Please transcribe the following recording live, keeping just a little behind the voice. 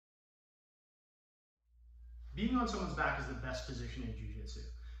being on someone's back is the best position in jiu-jitsu.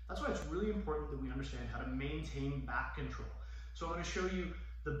 That's why it's really important that we understand how to maintain back control. So I'm going to show you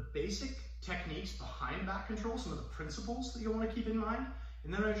the basic techniques behind back control, some of the principles that you'll want to keep in mind,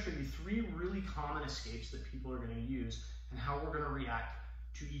 and then I'm going to show you 3 really common escapes that people are going to use and how we're going to react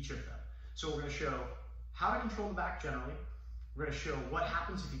to each of them. So we're going to show how to control the back generally. We're going to show what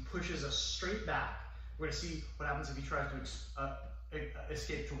happens if he pushes us straight back. We're going to see what happens if he tries to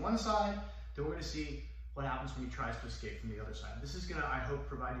escape to one side. Then we're going to see what happens when he tries to escape from the other side. This is going to, I hope,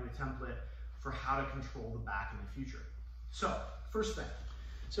 provide you a template for how to control the back in the future. So, first thing.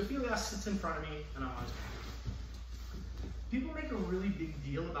 So Filias sits in front of me and I'm on his back. People make a really big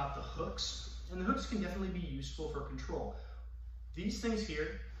deal about the hooks, and the hooks can definitely be useful for control. These things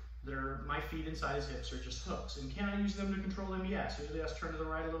here, that are my feet inside his hips, are just hooks. And can I use them to control him? Yes. So Filias, turn to the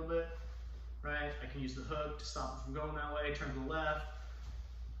right a little bit. Right? I can use the hook to stop him from going that way, turn to the left.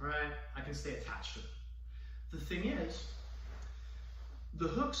 Right? I can stay attached to it. The thing is, the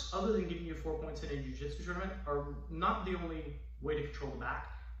hooks, other than giving you 4 points in a jiu-jitsu tournament, are not the only way to control the back,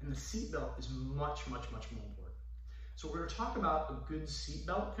 and the seatbelt is much, much, much more important. So we're going to talk about a good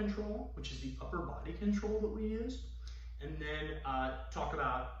seatbelt control, which is the upper body control that we use, and then talk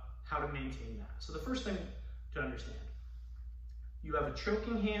about how to maintain that. So the first thing to understand, you have a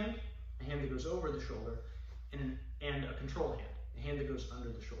choking hand, a hand that goes over the shoulder, and a control hand, a hand that goes under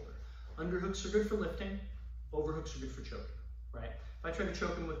the shoulder. Underhooks are good for lifting, overhooks are good for choking, right? If I try to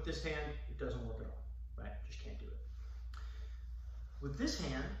choke him with this hand, it doesn't work at all, right? Just can't do it. With this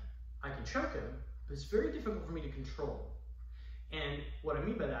hand, I can choke him, but it's very difficult for me to control. And what I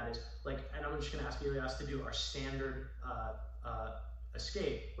mean by that is, like, and I'm just gonna ask Filias to do our standard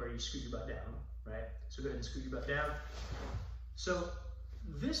escape, where you scoot your butt down, right? So go ahead and scoot your butt down. So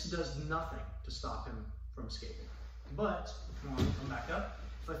this does nothing to stop him from escaping. But, come on, come back up.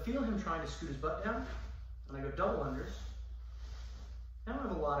 If I feel him trying to scoot his butt down, and I go double unders, now I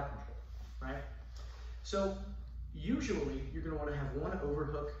have a lot of control, right? So usually you're going to want to have one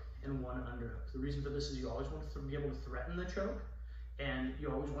overhook and one underhook. The reason for this is you always want to be able to threaten the choke, and you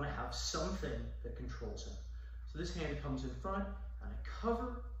always want to have something that controls him. So this hand comes in front, and I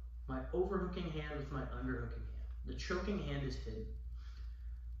cover my overhooking hand with my underhooking hand. The choking hand is hidden.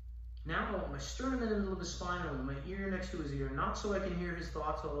 Now I want my sternum in the middle of his spine, I want my ear next to his ear, not so I can hear his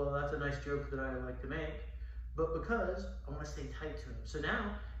thoughts, although that's a nice joke that I like to make, but because I want to stay tight to him. So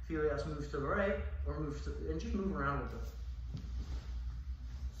now, Filias moves to the right, or moves to, and just move around with him.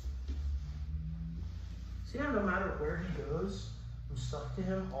 See how no matter where he goes, I'm stuck to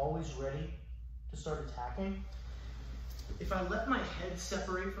him, always ready to start attacking? If I let my head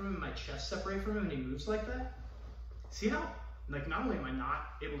separate from him, my chest separate from him, and he moves like that, see how, like, not only am I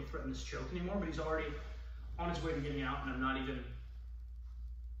not able to threaten this choke anymore, but he's already on his way to getting out, and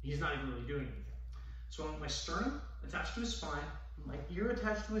he's not even really doing anything. So I want my sternum attached to his spine, my ear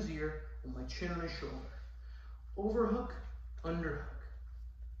attached to his ear, and my chin on his shoulder. Overhook, underhook.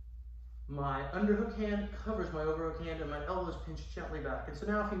 My underhook hand covers my overhook hand, and my elbows pinch gently back. And so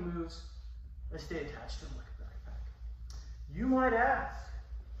now if he moves, I stay attached to him like a backpack. You might ask,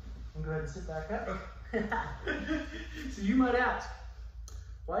 and go ahead and sit back up. So you might ask,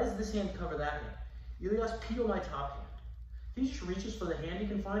 why does this hand cover that hand? Filias, peel my top hand. If he just reaches for the hand he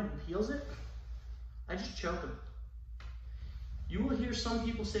can find and peels it, I just choke him. You will hear some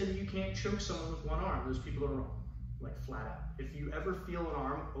people say that you can't choke someone with one arm. Those people are wrong, like flat out. If you ever feel an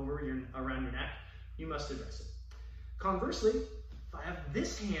arm around your neck, you must address it. Conversely, if I have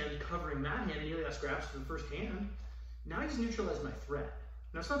this hand covering that hand and Filias grabs for the first hand, now he's neutralized my threat.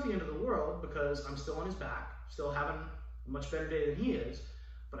 Now it's not the end of the world because I'm still on his back, still having a much better day than he is,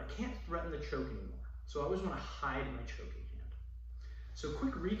 but I can't threaten the choke anymore. So I always want to hide my choking hand. So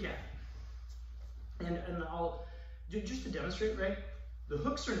quick recap. And I'll, just to demonstrate, right? The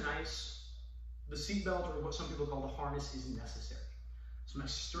hooks are nice. The seatbelt, or what some people call the harness, is necessary. So my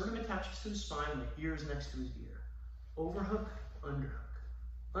sternum attaches to his spine, my ear is next to his ear. Overhook,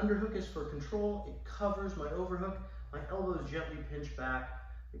 underhook. Underhook is for control. It covers my overhook. My elbows gently pinch back.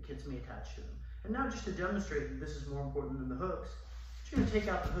 It gets me attached to them. And now just to demonstrate that this is more important than the hooks, I'm just going to take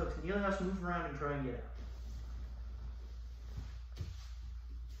out the hooks and you'll have to move around and try and get out.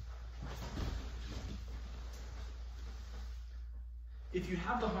 If you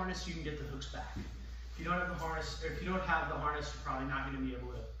have the harness, you can get the hooks back. If you don't have the harness, or if you don't have the harness, you're probably not going to be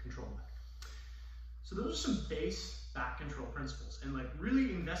able to control that. So those are some base back control principles, and like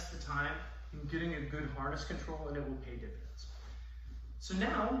really invest the time in getting a good harness control, and it will pay dividends. So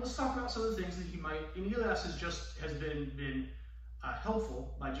now let's talk about some of the things that he might. And Filias has been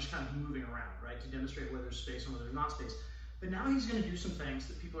helpful by just kind of moving around, right, to demonstrate where there's space and where there's not space. But now he's going to do some things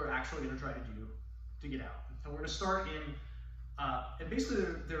that people are actually going to try to do to get out. And we're gonna start in, and basically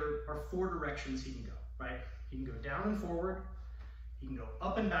there are 4 directions he can go, right? He can go down and forward, he can go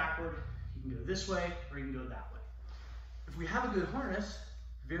up and backward, he can go this way, or he can go that way. If we have a good harness,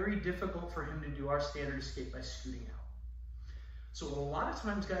 very difficult for him to do our standard escape by scooting out. So what a lot of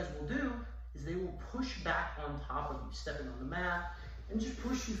times guys will do is they will push back on top of you, stepping on the mat, and just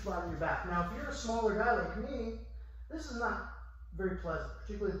push you flat on your back. Now, if you're a smaller guy like me, this is not very pleasant,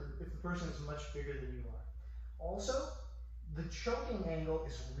 particularly if the person is much bigger than you are. Also, the choking angle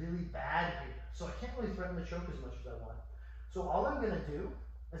is really bad here, so I can't really threaten the choke as much as I want. So all I'm gonna do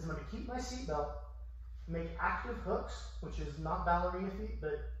is I'm gonna keep my seatbelt, make active hooks, which is not ballerina feet,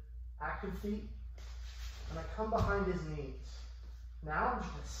 but active feet, and I come behind his knees. Now I'm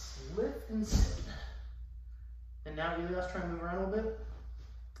just gonna slip and sit. And now let's try and move around a little bit.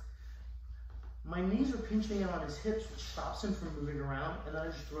 My knees are pinching in on his hips, which stops him from moving around, and then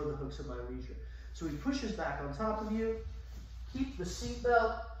I just throw the hooks at my leisure. So he pushes back on top of you, keep the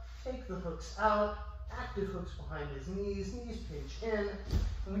seatbelt, take the hooks out, active hooks behind his knees pinch in,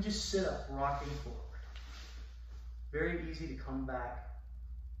 and we just sit up, rocking forward. Very easy to come back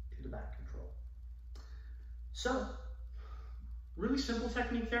to the back control. So, really simple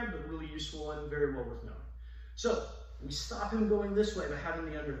technique there, but really useful and very well worth knowing. So, we stop him going this way by having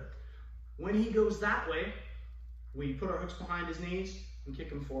the underhook. When he goes that way, we put our hooks behind his knees and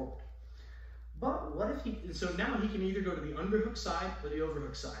kick him forward. But what if he, so now he can either go to the underhook side or the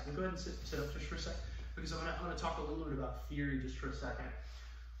overhook side. And go ahead and sit up just for a sec, because I'm gonna talk a little bit about theory just for a second.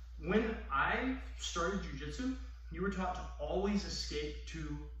 When I started jiu-jitsu, you were taught to always escape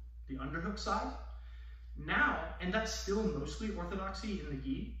to the underhook side. Now, and that's still mostly orthodoxy in the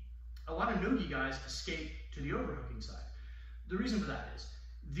gi, a lot of no-gi guys escape to the overhooking side. The reason for that is,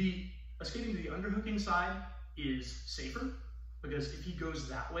 escaping to the underhooking side is safer, because if he goes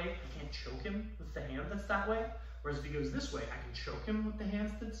that way, I can't choke him with the hand that's that way. Whereas if he goes this way, I can choke him with the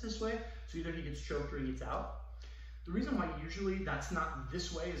hands that's this way. So either he gets choked or he gets out. The reason why usually that's not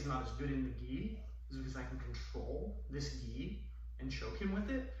this way is not as good in the gi is because I can control this gi and choke him with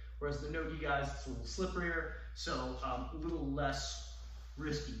it. Whereas the no-gi guys, it's a little slipperier, so a little less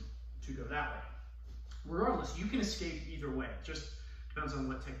risky to go that way. Regardless, you can escape either way. It just depends on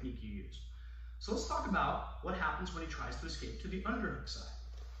what technique you use. So let's talk about what happens when he tries to escape to the underhook side.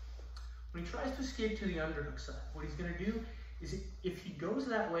 When he tries to escape to the underhook side, what he's gonna do is if he goes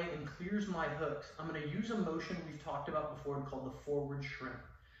that way and clears my hooks, I'm gonna use a motion we've talked about before called the forward shrimp.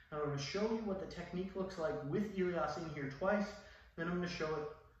 Now I'm gonna show you what the technique looks like with Ilias in here twice, then I'm gonna show it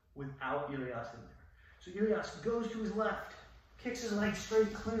without Ilias in there. So Ilias goes to his left, kicks his leg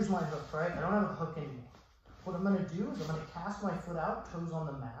straight, clears my hook, right? I don't have a hook anymore. What I'm gonna do is I'm gonna cast my foot out, toes on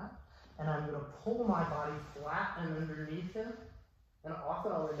the mat, and I'm gonna pull my body flat and underneath him. And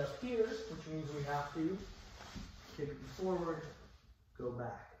often I'll end up here, which means we have to kick it forward, go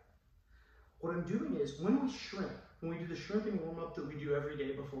back. What I'm doing is when we shrimp, when we do the shrimping warm-up that we do every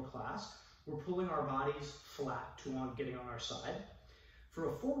day before class, we're pulling our bodies flat to getting on our side. For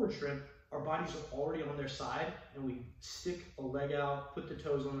a forward shrimp, our bodies are already on their side, and we stick a leg out, put the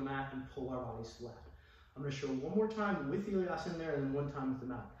toes on the mat, and pull our bodies flat. I'm gonna show one more time with Ilias in there, and then one time with the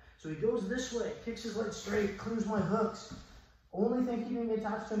mat. So he goes this way, kicks his leg straight, clears my hooks. Only thing keeping me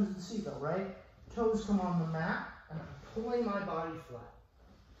attached to him is the seatbelt, right? Toes come on the mat, and I'm pulling my body flat.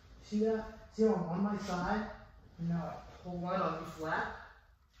 See that? See how I'm on my side? Now I pull my body flat.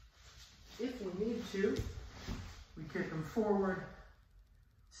 If we need to, we kick him forward,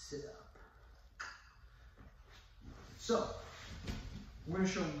 sit up. So, we're gonna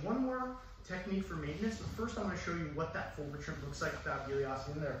show one more technique for maintenance, but first I'm gonna show you what that forward shrimp looks like without Ilias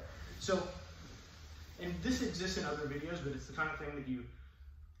in there. So, and this exists in other videos, but it's the kind of thing that you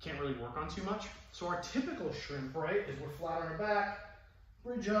can't really work on too much. So our typical shrimp, right, is we're flat on our back,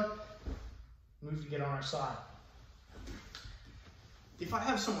 bridge up, move to get on our side. If I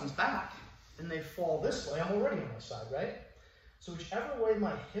have someone's back and they fall this way, I'm already on my side, right? So whichever way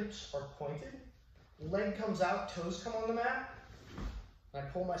my hips are pointed, leg comes out, toes come on the mat, and I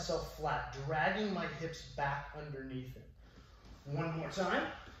pull myself flat, dragging my hips back underneath it. One more time.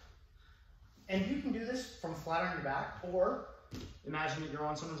 And you can do this from flat on your back, or imagine that you're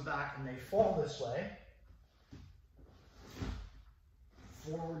on someone's back and they fall this way.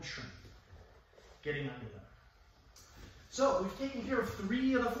 Forward shrimp, getting under them. So we've taken care of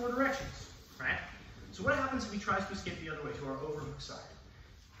 3 of the 4 directions, right? So what happens if he tries to escape the other way to our overhook side?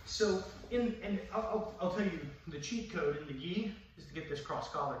 So, I'll tell you, the cheat code in the gi is to get this cross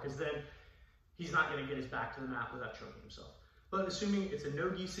collar, because then he's not going to get his back to the mat without choking himself. But assuming it's a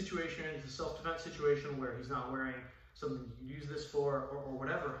no-gi situation, it's a self-defense situation where he's not wearing something you can use this for or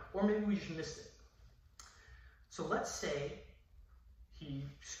whatever, or maybe we just missed it. So let's say he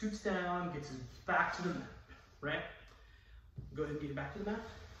scoots down, gets his back to the mat, right? Go ahead and get your back to the mat.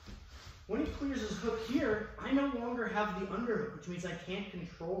 When he clears his hook here, I no longer have the underhook, which means I can't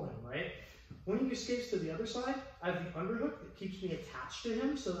control him, right? When he escapes to the other side, I have the underhook that keeps me attached to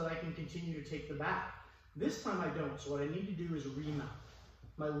him so that I can continue to take the back. This time I don't, so what I need to do is remount.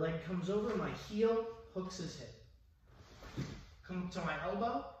 My leg comes over, my heel hooks his hip. Come to my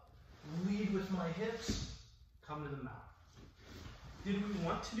elbow, lead with my hips, come to the mount. Did we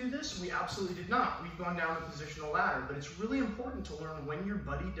want to do this? We absolutely did not. We've gone down the positional ladder, but it's really important to learn when your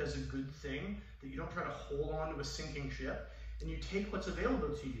buddy does a good thing that you don't try to hold on to a sinking ship and you take what's available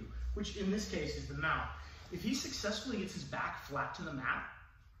to you, which in this case is the mount. If he successfully gets his back flat to the mat,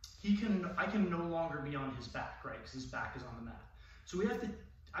 I can no longer be on his back, right? Because his back is on the mat. So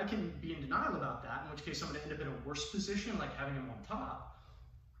I can be in denial about that, in which case I'm going to end up in a worse position, like having him on top,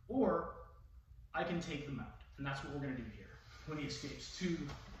 or I can take the mount, and that's what we're going to do here when he escapes to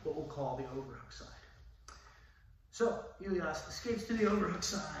what we'll call the overhook side. So Ilias escapes to the overhook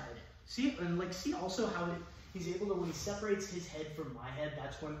side. See, and see also how he's able to, when he separates his head from my head,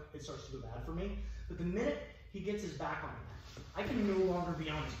 that's when it starts to go bad for me. But the minute he gets his back on the mat, I can no longer be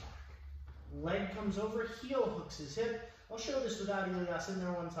on his back. Leg comes over, heel hooks his hip. I'll show this without Ilias in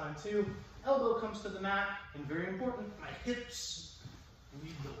there one time too. Elbow comes to the mat, and very important, my hips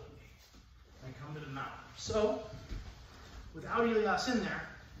lead the way. I come to the mount. So, without Ilias in there,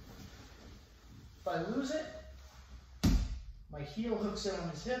 if I lose it, my heel hooks in on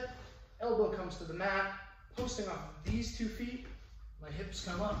his hip, elbow comes to the mat, posting off of these 2 feet, my hips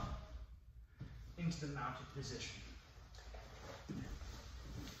come up into the mounted position.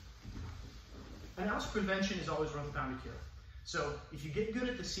 An ounce prevention is always worth a pound of cure. So if you get good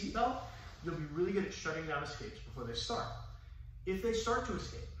at the seatbelt, you'll be really good at shutting down escapes before they start. If they start to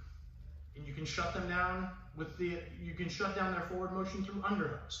escape, and you can shut them down you can shut down their forward motion through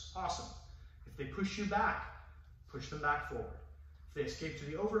underhooks, awesome. If they push you back, push them back forward. If they escape to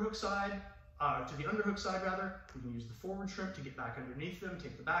the overhook side, to the underhook side rather, we can use the forward shrimp to get back underneath them,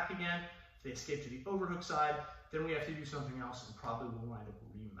 take the back again. If they escape to the overhook side, then we have to do something else and probably we'll wind up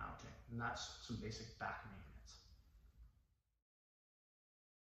remounting. And that's some basic back maintenance.